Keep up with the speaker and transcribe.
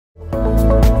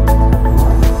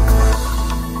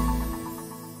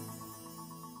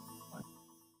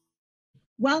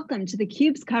Welcome to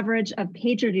theCUBE's coverage of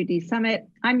PagerDuty Summit.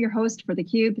 I'm your host for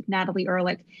theCUBE, Natalie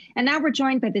Erlich. And now we're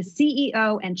joined by the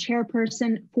CEO and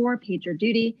chairperson for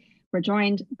PagerDuty. We're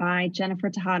joined by Jennifer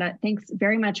Tejada. Thanks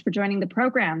very much for joining the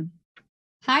program.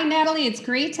 Hi, Natalie. It's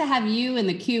great to have you and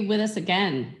theCUBE with us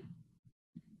again.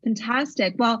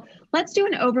 Fantastic. Well, let's do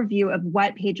an overview of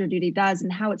what PagerDuty does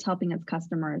and how it's helping its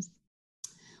customers.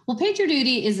 Well,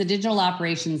 PagerDuty is a digital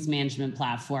operations management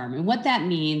platform. And what that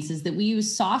means is that we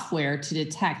use software to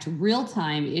detect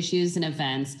real-time issues and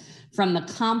events from the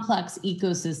complex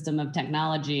ecosystem of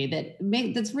technology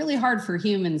that's really hard for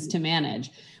humans to manage.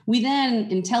 We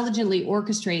then intelligently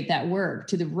orchestrate that work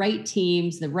to the right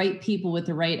teams, the right people with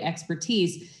the right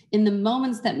expertise in the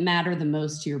moments that matter the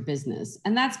most to your business.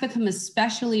 And that's become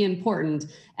especially important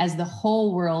as the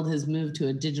whole world has moved to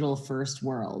a digital first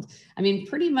world. I mean,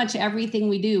 pretty much everything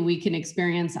we do, we can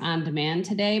experience on demand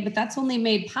today, but that's only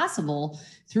made possible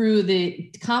through the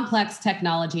complex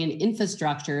technology and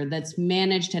infrastructure that's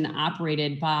managed and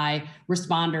operated by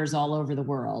responders all over the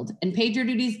world. And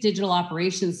PagerDuty's digital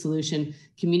operations solution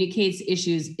communicates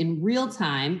issues in real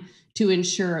time to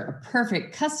ensure a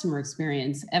perfect customer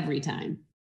experience every time.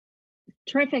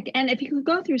 Terrific. And if you could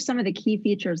go through some of the key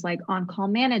features like on-call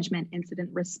management, incident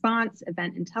response,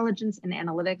 event intelligence, and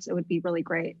analytics, it would be really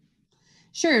great.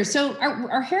 Sure. So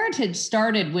our heritage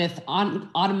started with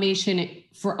automation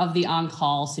of the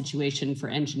on-call situation for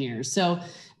engineers. So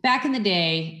back in the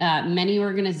day, many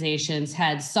organizations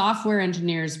had software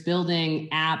engineers building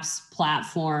apps,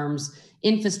 platforms,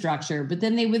 infrastructure, but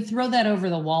then they would throw that over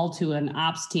the wall to an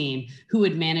ops team who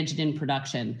would manage it in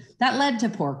production. That led to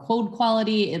poor code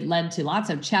quality. It led to lots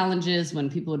of challenges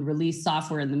when people would release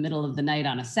software in the middle of the night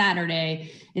on a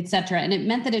Saturday, et cetera. And it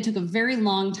meant that it took a very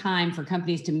long time for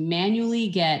companies to manually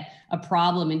get a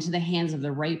problem into the hands of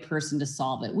the right person to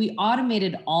solve it. We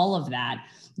automated all of that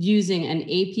using an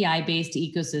API-based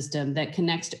ecosystem that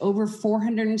connects to over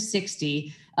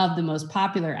 460 of the most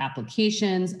popular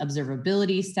applications,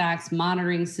 observability stacks,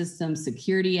 monitoring systems,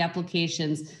 security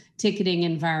applications, ticketing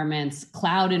environments,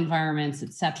 cloud environments,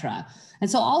 et cetera. And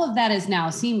so all of that is now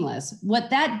seamless. What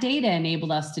that data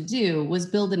enabled us to do was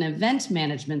build an event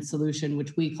management solution,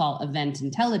 which we call Event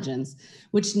Intelligence,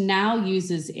 which now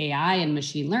uses AI and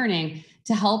machine learning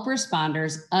to help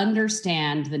responders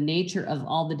understand the nature of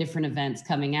all the different events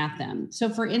coming at them. So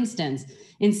for instance,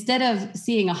 instead of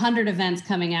seeing 100 events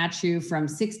coming at you from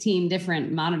 16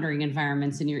 different monitoring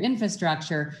environments in your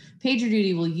infrastructure,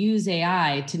 PagerDuty will use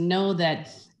AI to know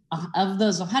that of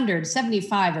those 100,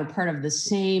 75 are part of the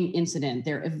same incident.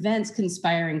 They're events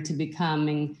conspiring to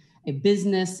becoming a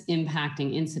business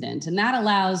impacting incident. And that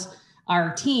allows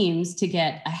our teams to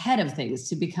get ahead of things,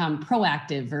 to become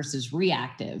proactive versus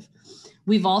reactive.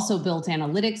 We've also built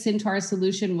analytics into our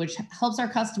solution, which helps our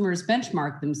customers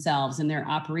benchmark themselves and their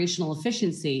operational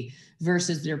efficiency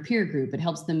versus their peer group. It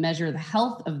helps them measure the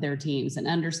health of their teams and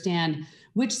understand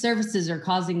which services are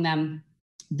causing them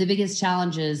the biggest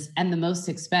challenges and the most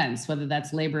expense, whether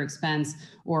that's labor expense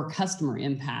or customer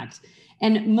impact.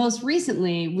 And most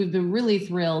recently, we've been really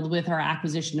thrilled with our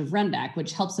acquisition of Rundeck,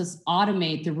 which helps us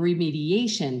automate the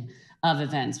remediation of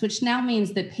events, which now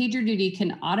means that PagerDuty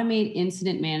can automate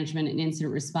incident management and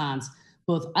incident response,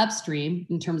 both upstream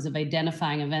in terms of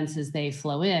identifying events as they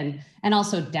flow in, and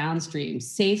also downstream,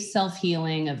 safe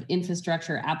self-healing of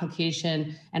infrastructure,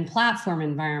 application, and platform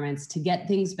environments to get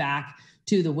things back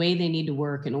to the way they need to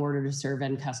work in order to serve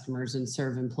end customers and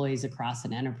serve employees across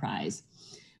an enterprise.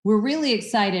 We're really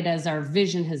excited as our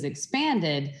vision has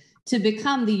expanded to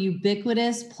become the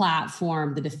ubiquitous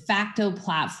platform, the de facto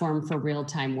platform for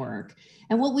real-time work.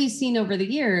 And what we've seen over the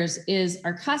years is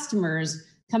our customers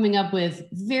coming up with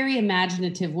very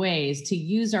imaginative ways to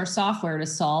use our software to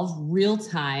solve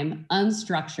real-time,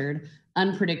 unstructured,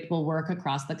 unpredictable work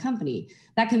across the company.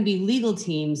 That can be legal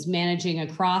teams managing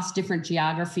across different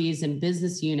geographies and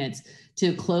business units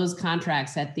to close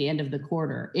contracts at the end of the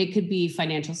quarter. It could be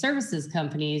financial services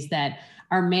companies that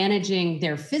are managing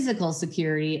their physical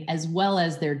security as well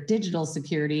as their digital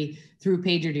security through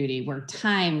PagerDuty, where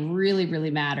time really, really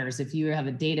matters if you have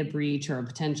a data breach or a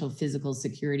potential physical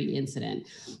security incident.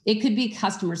 It could be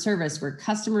customer service, where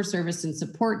customer service and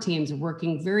support teams are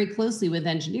working very closely with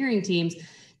engineering teams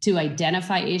to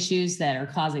identify issues that are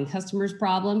causing customers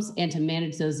problems and to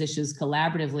manage those issues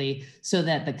collaboratively so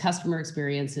that the customer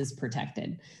experience is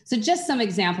protected. So just some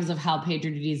examples of how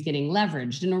PagerDuty is getting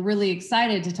leveraged, and we're really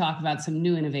excited to talk about some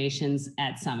new innovations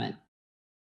at Summit.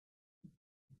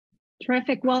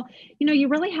 Terrific. Well, you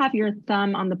really have your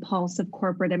thumb on the pulse of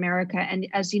corporate America. And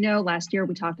as you know, last year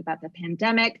we talked about the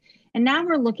pandemic, and now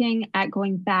we're looking at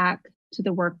going back to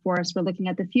the workforce. We're looking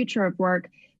at the future of work.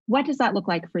 What does that look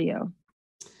like for you?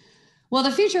 Well,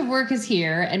 the future of work is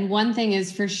here. And one thing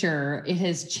is for sure, it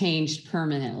has changed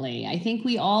permanently. I think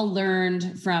we all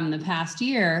learned from the past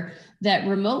year that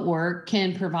remote work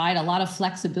can provide a lot of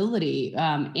flexibility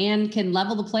and can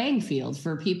level the playing field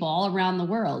for people all around the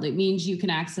world. It means you can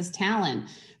access talent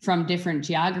from different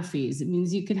geographies. It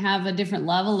means you can have a different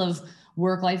level of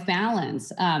work-life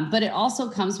balance, but it also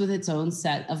comes with its own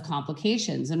set of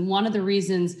complications. And one of the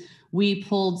reasons we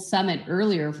pulled Summit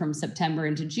earlier from September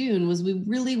into June was we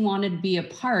really wanted to be a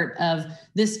part of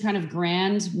this kind of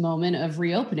grand moment of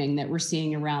reopening that we're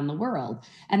seeing around the world.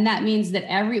 And that means that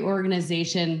every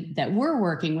organization that we're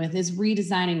working with is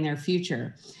redesigning their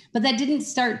future. But that didn't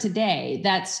start today.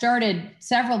 That started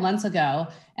several months ago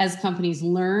as companies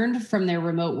learned from their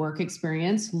remote work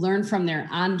experience, learned from their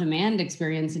on-demand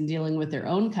experience in dealing with their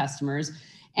own customers.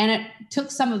 And it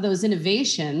took some of those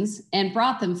innovations and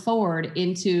brought them forward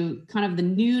into kind of the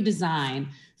new design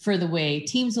for the way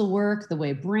teams will work, the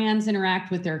way brands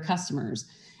interact with their customers.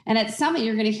 And at Summit,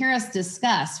 you're going to hear us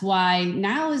discuss why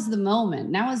now is the moment.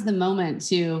 Now is the moment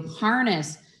to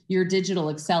harness your digital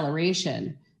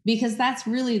acceleration, because that's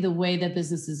really the way that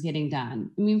business is getting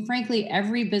done. I mean, frankly,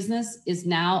 every business is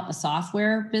now a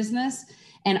software business,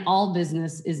 and all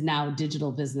business is now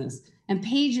digital business. And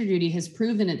PagerDuty has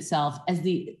proven itself as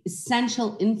the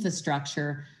essential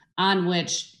infrastructure on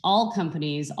which all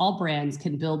companies, all brands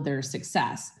can build their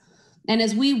success. And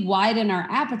as we widen our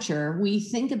aperture, we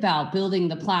think about building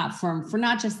the platform for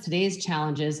not just today's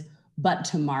challenges, but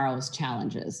tomorrow's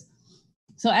challenges.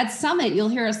 So at Summit, you'll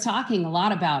hear us talking a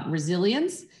lot about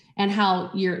resilience and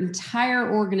how your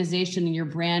entire organization and your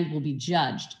brand will be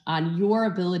judged on your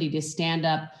ability to stand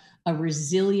up a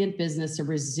resilient business, a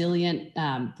resilient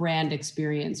brand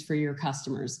experience for your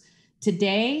customers.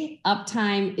 Today,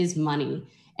 uptime is money,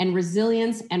 and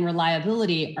resilience and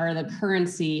reliability are the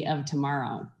currency of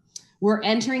tomorrow. We're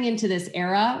entering into this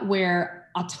era where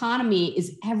autonomy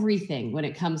is everything when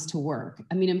it comes to work.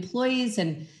 I mean, employees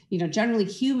and generally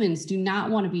humans do not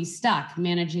want to be stuck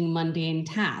managing mundane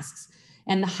tasks.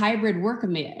 And the hybrid work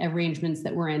arrangements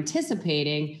that we're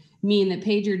anticipating mean that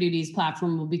PagerDuty's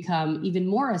platform will become even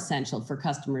more essential for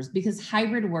customers because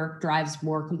hybrid work drives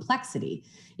more complexity.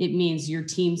 It means your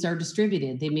teams are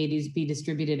distributed. They may be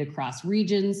distributed across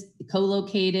regions,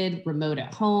 co-located, remote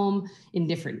at home, in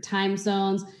different time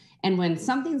zones. And when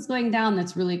something's going down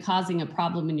that's really causing a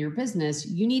problem in your business,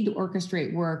 you need to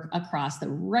orchestrate work across the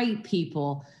right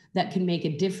people that can make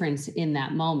a difference in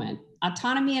that moment.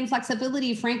 Autonomy and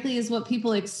flexibility, frankly, is what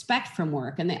people expect from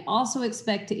work. And they also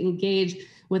expect to engage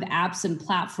with apps and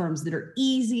platforms that are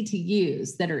easy to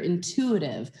use, that are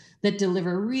intuitive, that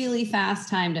deliver really fast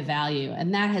time to value.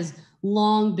 And that has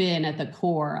long been at the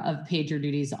core of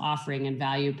PagerDuty's offering and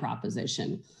value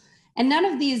proposition. And none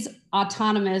of these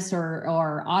autonomous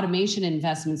or automation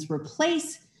investments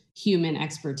replace human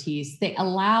expertise. They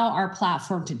allow our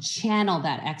platform to channel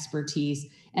that expertise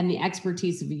and the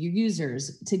expertise of your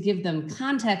users to give them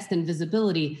context and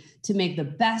visibility to make the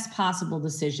best possible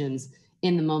decisions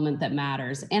in the moment that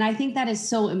matters. And I think that is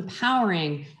so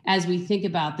empowering as we think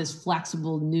about this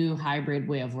flexible new hybrid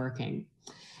way of working.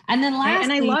 And then lastly,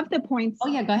 and I love the points. Oh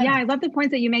yeah, go ahead. Yeah, I love the points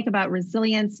that you make about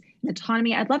resilience and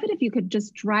autonomy. I'd love it if you could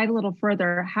just drive a little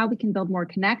further how we can build more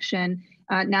connection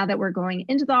now that we're going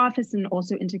into the office and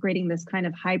also integrating this kind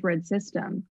of hybrid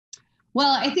system.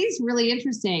 Well, I think it's really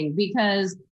interesting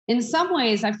because in some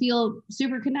ways I feel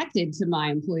super connected to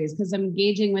my employees because I'm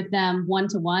engaging with them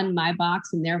one-to-one, my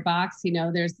box and their box.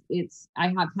 I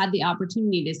have had the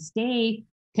opportunity to stay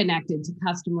connected to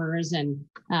customers and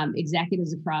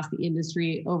executives across the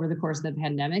industry over the course of the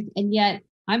pandemic. And yet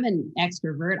I'm an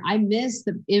extrovert. I miss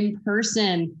the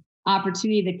in-person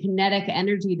opportunity, the kinetic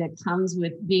energy that comes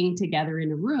with being together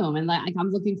in a room. And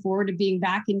I'm looking forward to being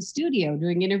back in studio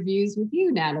doing interviews with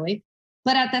you, Natalie.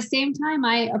 But at the same time,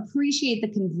 I appreciate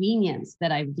the convenience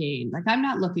that I've gained. I'm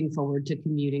not looking forward to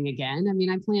commuting again. I mean,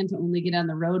 I plan to only get on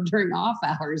the road during off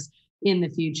hours in the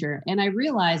future. And I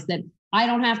realize that I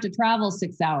don't have to travel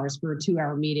 6 hours for a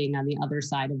 2-hour meeting on the other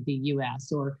side of the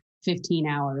US or 15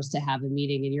 hours to have a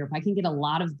meeting in Europe. I can get a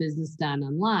lot of business done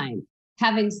online.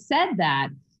 Having said that,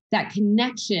 that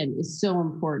connection is so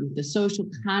important. The social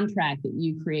contract that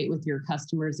you create with your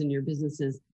customers and your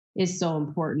businesses is so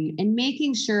important. And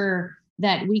making sure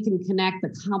that we can connect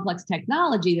the complex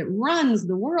technology that runs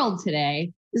the world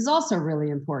today is also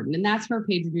really important. And that's where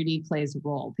PagerDuty plays a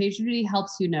role. PagerDuty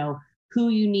helps you know who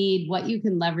you need, what you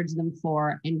can leverage them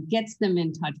for, and gets them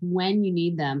in touch when you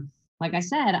need them. Like I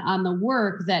said, on the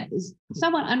work that is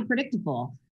somewhat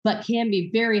unpredictable, but can be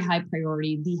very high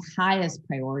priority, the highest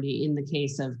priority in the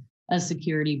case of a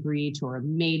security breach or a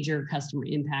major customer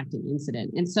impacting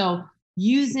incident. And so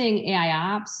using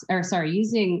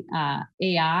using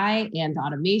AI and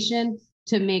automation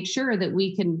to make sure that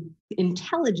we can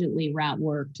intelligently route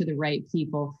work to the right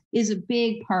people is a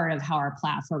big part of how our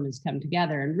platform has come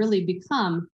together and really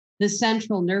become the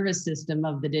central nervous system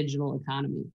of the digital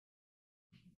economy.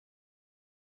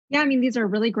 Yeah, I mean, these are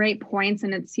really great points.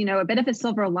 And it's, a bit of a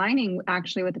silver lining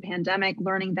actually with the pandemic,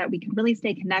 learning that we can really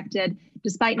stay connected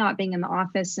despite not being in the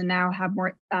office and now have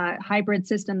more hybrid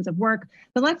systems of work.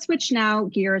 But let's switch now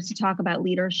gears to talk about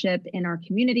leadership in our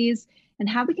communities and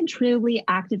how we can truly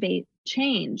activate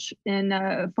change in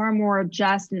a far more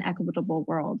just and equitable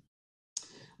world.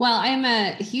 Well, I'm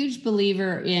a huge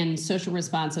believer in social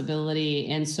responsibility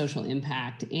and social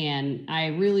impact. And I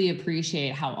really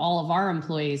appreciate how all of our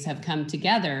employees have come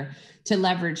together to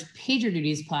leverage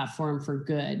PagerDuty's platform for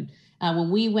good.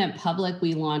 When we went public,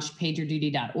 we launched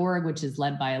PagerDuty.org, which is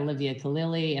led by Olivia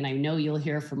Khalili. And I know you'll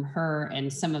hear from her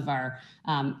and some of our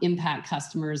impact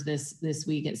customers this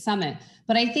week at Summit.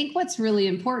 But I think what's really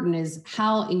important is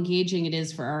how engaging it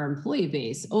is for our employee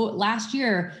base. Last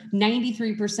year,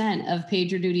 93% of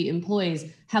PagerDuty employees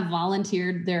have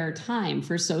volunteered their time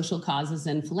for social causes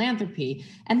and philanthropy.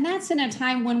 And that's in a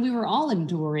time when we were all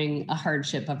enduring a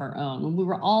hardship of our own, when we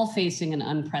were all facing an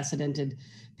unprecedented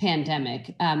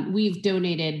pandemic. We've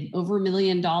donated over $1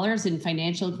 million in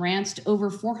financial grants to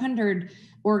over 400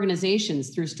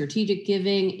 organizations through strategic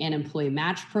giving and employee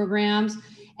match programs.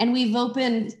 And we've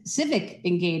opened civic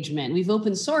engagement. We've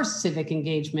open source civic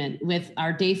engagement with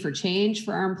our Day for Change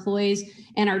for our employees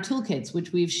and our toolkits,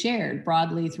 which we've shared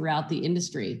broadly throughout the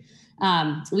industry.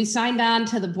 We signed on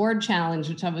to the board challenge,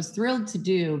 which I was thrilled to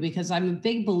do because I'm a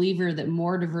big believer that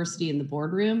more diversity in the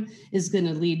boardroom is going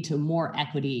to lead to more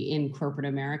equity in corporate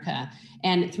America.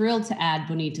 And thrilled to add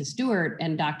Bonita Stewart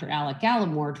and Dr. Alec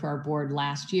Gallimore to our board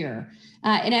last year.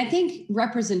 And I think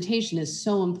representation is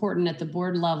so important at the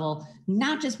board level,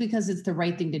 not just because it's the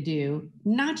right thing to do,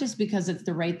 not just because it's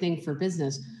the right thing for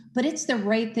business, but it's the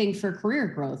right thing for career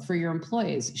growth for your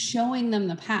employees, showing them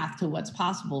the path to what's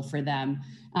possible for them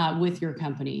with your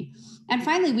company. And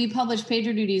finally, we published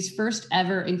PagerDuty's first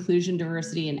ever Inclusion,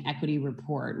 Diversity, and Equity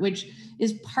report, which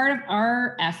is part of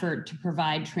our effort to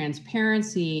provide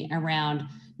transparency around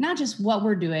not just what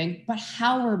we're doing, but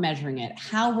how we're measuring it,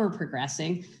 how we're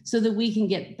progressing so that we can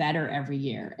get better every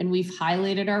year. And we've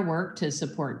highlighted our work to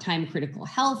support time-critical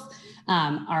health,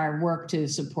 our work to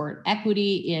support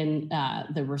equity in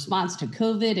the response to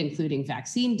COVID, including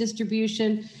vaccine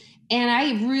distribution. And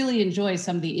I really enjoy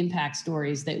some of the impact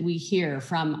stories that we hear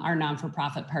from our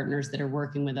non-for-profit partners that are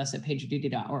working with us at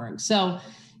PagerDuty.org. So,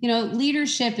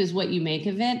 leadership is what you make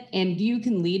of it, and you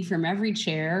can lead from every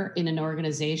chair in an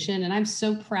organization. And I'm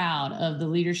so proud of the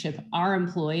leadership our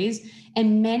employees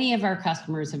and many of our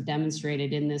customers have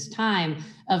demonstrated in this time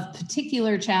of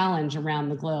particular challenge around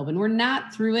the globe. And we're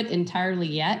not through it entirely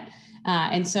yet.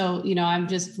 And so, I'm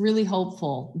just really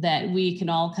hopeful that we can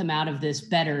all come out of this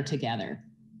better together.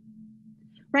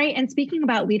 Right. And speaking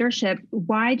about leadership,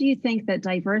 why do you think that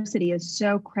diversity is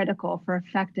so critical for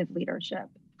effective leadership?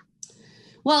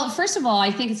 Well, first of all,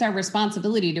 I think it's our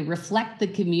responsibility to reflect the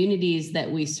communities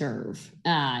that we serve.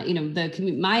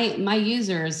 My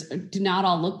users do not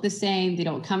all look the same. They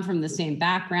don't come from the same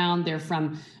background. They're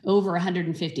from over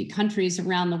 150 countries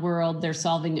around the world. They're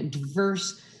solving a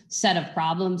diverse set of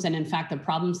problems. And in fact, the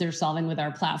problems they're solving with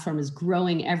our platform is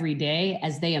growing every day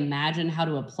as they imagine how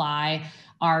to apply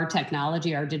our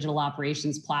technology, our digital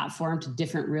operations platform to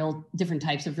different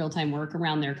types of real-time work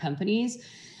around their companies.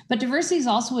 But diversity is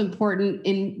also important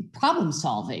in problem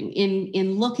solving,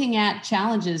 in looking at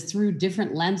challenges through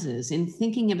different lenses, in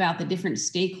thinking about the different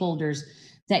stakeholders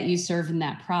that you serve in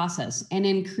that process, and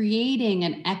in creating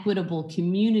an equitable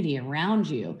community around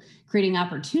you, creating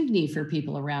opportunity for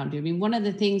people around you. I mean, one of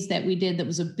the things that we did that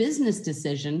was a business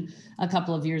decision a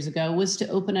couple of years ago was to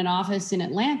open an office in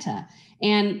Atlanta.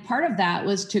 And part of that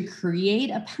was to create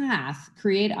a path,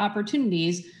 create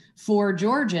opportunities for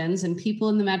Georgians and people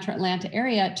in the Metro Atlanta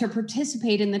area to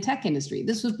participate in the tech industry.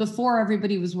 This was before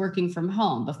everybody was working from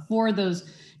home, before those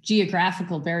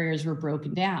geographical barriers were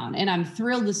broken down. And I'm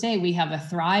thrilled to say we have a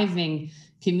thriving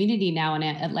community now in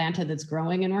Atlanta that's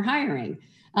growing and we're hiring.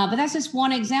 But that's just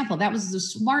one example. That was the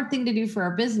smart thing to do for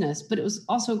our business, but it was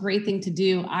also a great thing to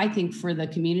do, I think, for the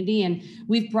community. And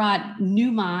we've brought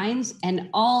new minds and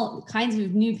all kinds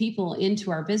of new people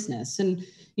into our business. And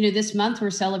this month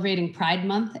we're celebrating Pride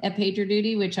Month at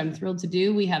PagerDuty, which I'm thrilled to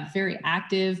do. We have very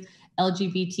active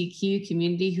LGBTQ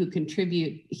community who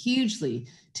contribute hugely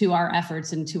to our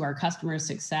efforts and to our customer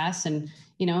success. And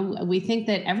we think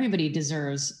that everybody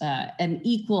deserves an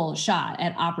equal shot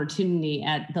at opportunity,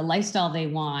 at the lifestyle they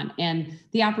want, and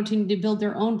the opportunity to build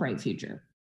their own bright future.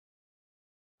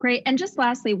 Great. And just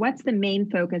lastly, what's the main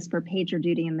focus for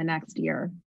PagerDuty in the next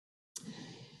year?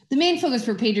 The main focus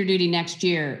for PagerDuty next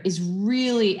year is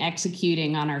really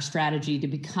executing on our strategy to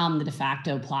become the de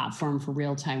facto platform for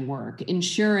real-time work,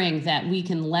 ensuring that we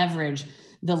can leverage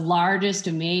the largest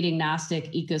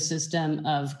domain-agnostic ecosystem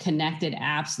of connected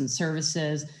apps and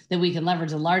services, that we can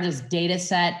leverage the largest data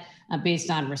set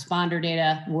based on responder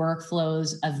data,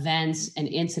 workflows, events, and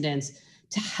incidents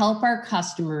to help our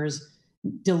customers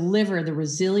deliver the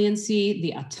resiliency,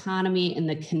 the autonomy, and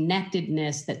the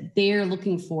connectedness that they're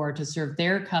looking for to serve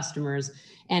their customers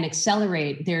and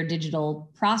accelerate their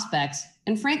digital prospects,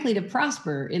 and frankly, to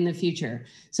prosper in the future.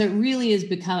 So it really is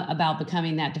about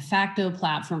becoming that de facto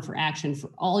platform for action for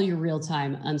all your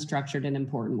real-time, unstructured, and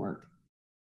important work.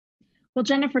 Well,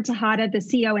 Jennifer Tejada, the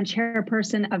CEO and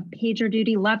chairperson of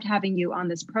PagerDuty, loved having you on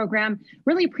this program.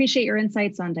 Really appreciate your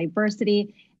insights on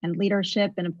diversity and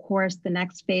leadership, and of course, the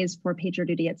next phase for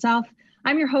PagerDuty itself.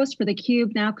 I'm your host for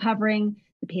theCUBE, now covering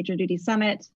the PagerDuty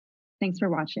Summit. Thanks for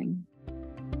watching.